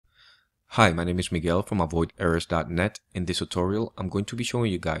Hi, my name is Miguel from avoiderrors.net. In this tutorial, I'm going to be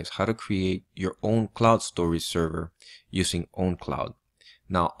showing you guys how to create your own cloud storage server using OwnCloud.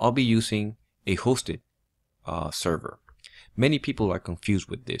 Now, I'll be using a hosted server. Many people are confused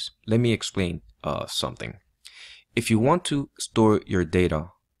with this. Let me explain something. If you want to store your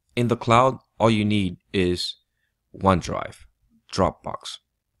data in the cloud, all you need is OneDrive, Dropbox.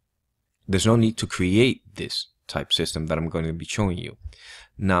 There's no need to create this type system that I'm going to be showing you.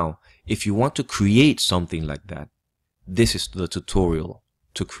 Now, if you want to create something like that, this is the tutorial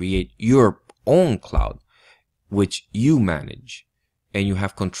to create your own cloud, which you manage and you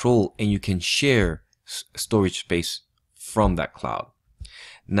have control and you can share storage space from that cloud.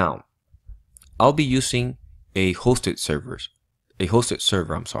 Now, I'll be using a hosted server.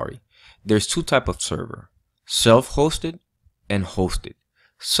 There's two types of server: self-hosted and hosted.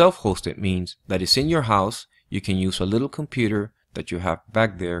 Self-hosted means that it's in your house. You can use a little computer that you have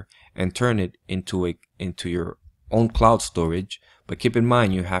back there and turn it into your own cloud storage. But keep in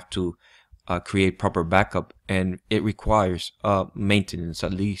mind, you have to create proper backup, and it requires maintenance,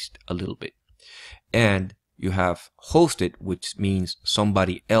 at least a little bit. And you have hosted, which means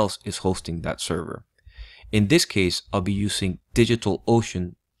somebody else is hosting that server. In this case, I'll be using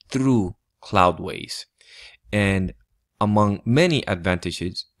DigitalOcean through Cloudways. And among many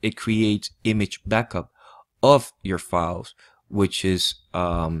advantages, it creates image backup of your files, which is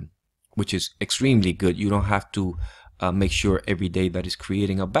extremely good. You don't have to make sure every day that is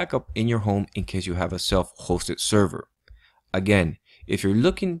creating a backup in your home in case you have a self-hosted server. Again, if you're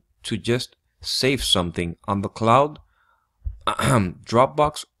looking to just save something on the cloud,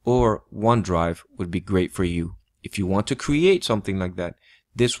 Dropbox or OneDrive would be great for you. If you want to create something like that,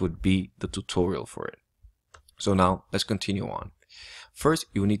 this would be the tutorial for it. So now let's continue on. First,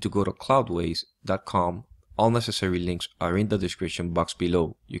 you need to go to cloudways.com. All necessary links are in the description box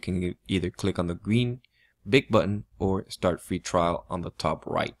below. You can either click on the green big button or start free trial on the top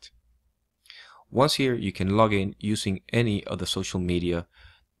right. Once here, you can log in using any of the social media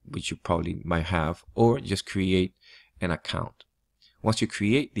which you probably might have, or just create an account. Once you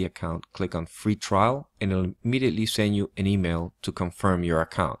create the account, click on free trial and it'll immediately send you an email to confirm your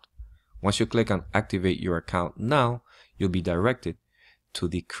account. Once you click on activate your account now, you'll be directed to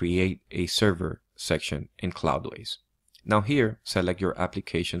the create a server section in Cloudways. Now here, select your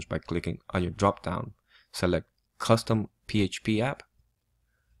applications by clicking on your drop down. Select custom PHP app.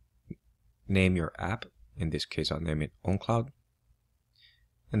 Name your app. In this case, I'll name it OwnCloud.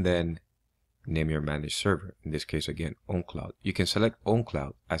 And then name your managed server. In this case, again, OwnCloud. You can select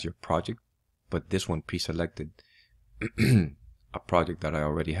OwnCloud as your project, but this one pre-selected a project that I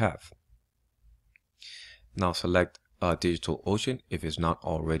already have. Now select DigitalOcean if it's not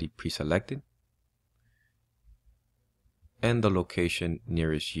already pre-selected, and the location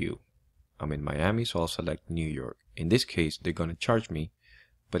nearest you. I'm in Miami, so I'll select New York. In this case, they're going to charge me,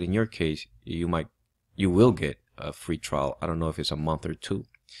 but in your case, you will get a free trial. I don't know if it's a month or two,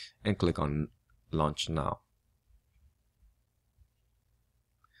 and click on Launch Now.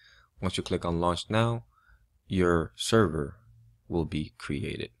 Once you click on Launch Now, your server will be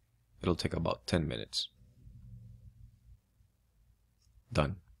created. It'll take about 10 minutes.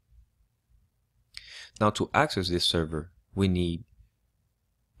 Done. Now to access this server, we need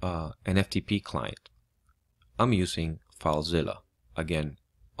an FTP client. I'm using FileZilla. Again,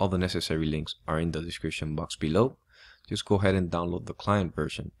 all the necessary links are in the description box below. Just go ahead and download the client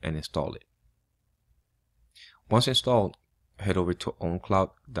version and install it. Once installed, head over to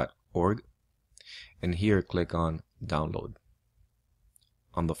owncloud.org and here click on download.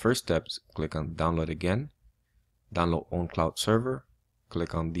 On the first steps, click on download again, download OwnCloud server,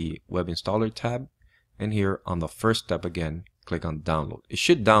 click on the web installer tab, and here on the first step again, click on download. It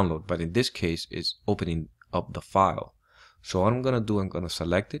should download, but in this case, it's opening up the file. So what I'm going to do, I'm going to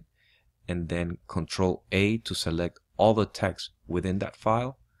select it and then Control A to select all the text within that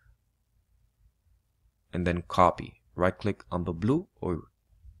file, and then copy. Right click on the blue or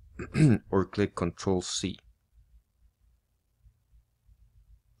or click Control C.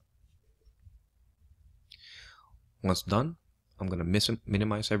 Once done, I'm going to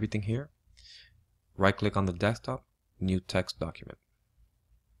minimize everything here. Right click on the desktop, new text document.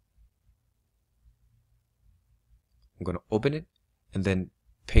 I'm going to open it and then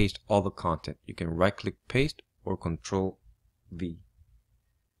paste all the content. You can right click paste or Control V.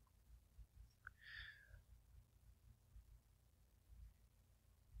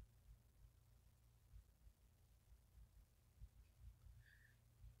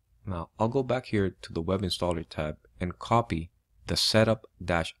 Now I'll go back here to the web installer tab and copy the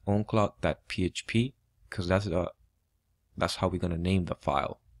setup-owncloud.php because that's how we're going to name the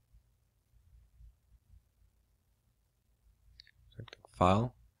file.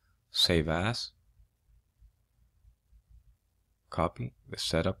 File, Save As, copy the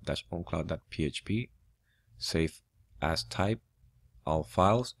setup-oncloud.php, save as type, all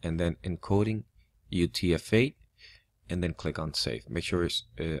files, and then encoding UTF-8, and then click on save. Make sure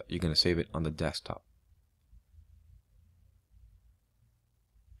you're going to save it on the desktop.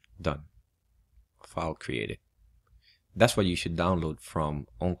 Done. File created. That's what you should download from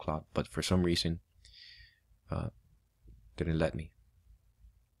OwnCloud, but for some reason didn't let me.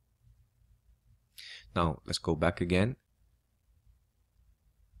 Now let's go back again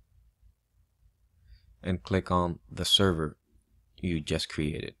and click on the server you just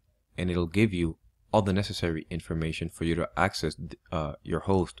created, and it'll give you all the necessary information for you to access your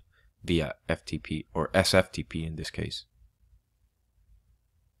host via FTP or SFTP in this case.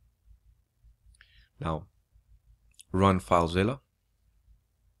 Now run FileZilla.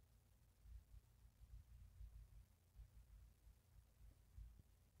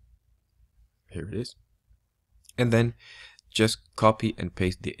 Here it is. And then just copy and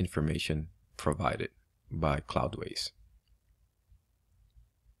paste the information provided by Cloudways.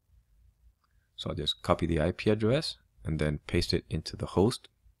 So I'll just copy the IP address and then paste it into the host,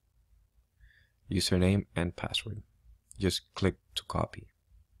 username and password. Just click to copy.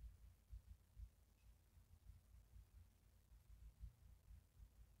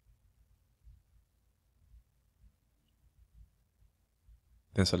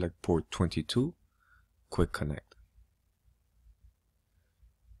 Then select port 22, quick connect.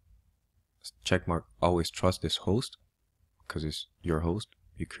 Checkmark, always trust this host because it's your host,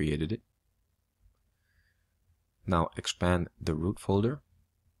 you created it. Now expand the root folder.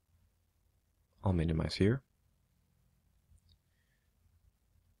 I'll minimize here.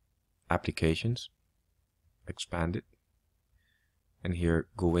 Applications, expand it. And here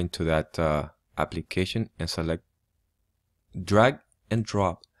go into that application and select, drag and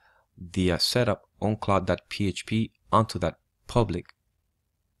drop the setup OwnCloud.php onto that public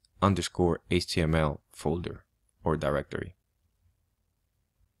 _HTML folder or directory.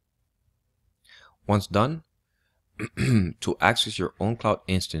 Once done, to access your OwnCloud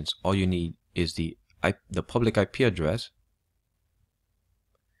instance, all you need is the public IP address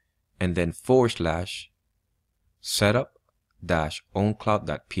and then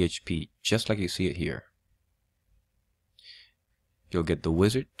 /setup-OwnCloud.php, just like you see it here. You'll get the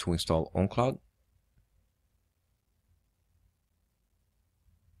wizard to install OwnCloud.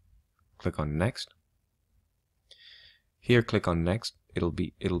 Click on next. Here click on next. It'll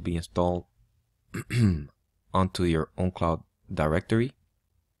be installed onto your OwnCloud directory.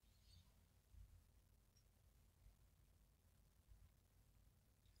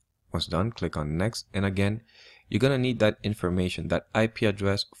 Once done, click on next, and again you're gonna need that information, that IP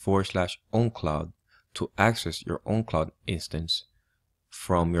address /OwnCloud, to access your OwnCloud instance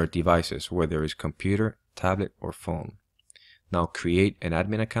from your devices, whether it's computer, tablet, or phone. Now create an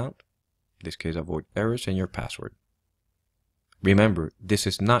admin account. In this case, avoid errors, and your password. Remember, this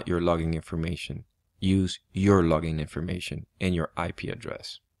is not your login information. Use your login information and your IP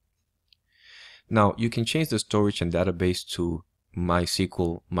address. Now you can change the storage and database to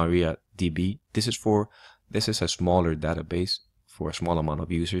MySQL MariaDB. This is a smaller database for a small amount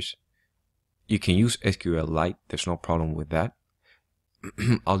of users. You can use SQLite. There's no problem with that.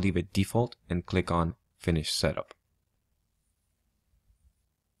 I'll leave it default and click on Finish Setup.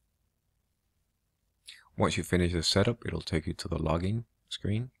 Once you finish the setup, it'll take you to the login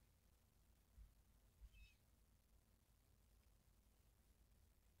screen.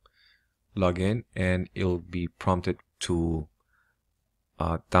 Log in, and it'll be prompted to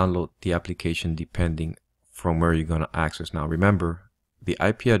download the application depending from where you're going to access. Now remember, the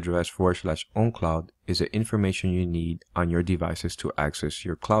IP address /OwnCloud is the information you need on your devices to access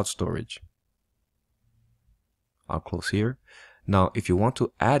your cloud storage. I'll close here. Now if you want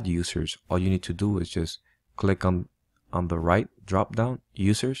to add users, all you need to do is just click on the right drop down,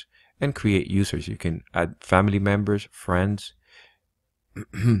 users, and create users. You can add family members, friends.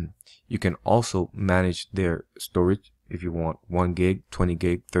 You can also manage their storage if you want 1 gig, 20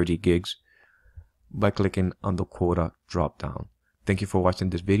 gig, 30 gigs by clicking on the quota drop down. Thank you for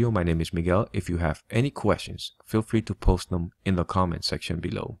watching this video. My name is Miguel. If you have any questions, feel free to post them in the comment section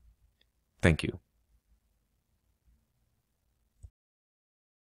below. Thank you.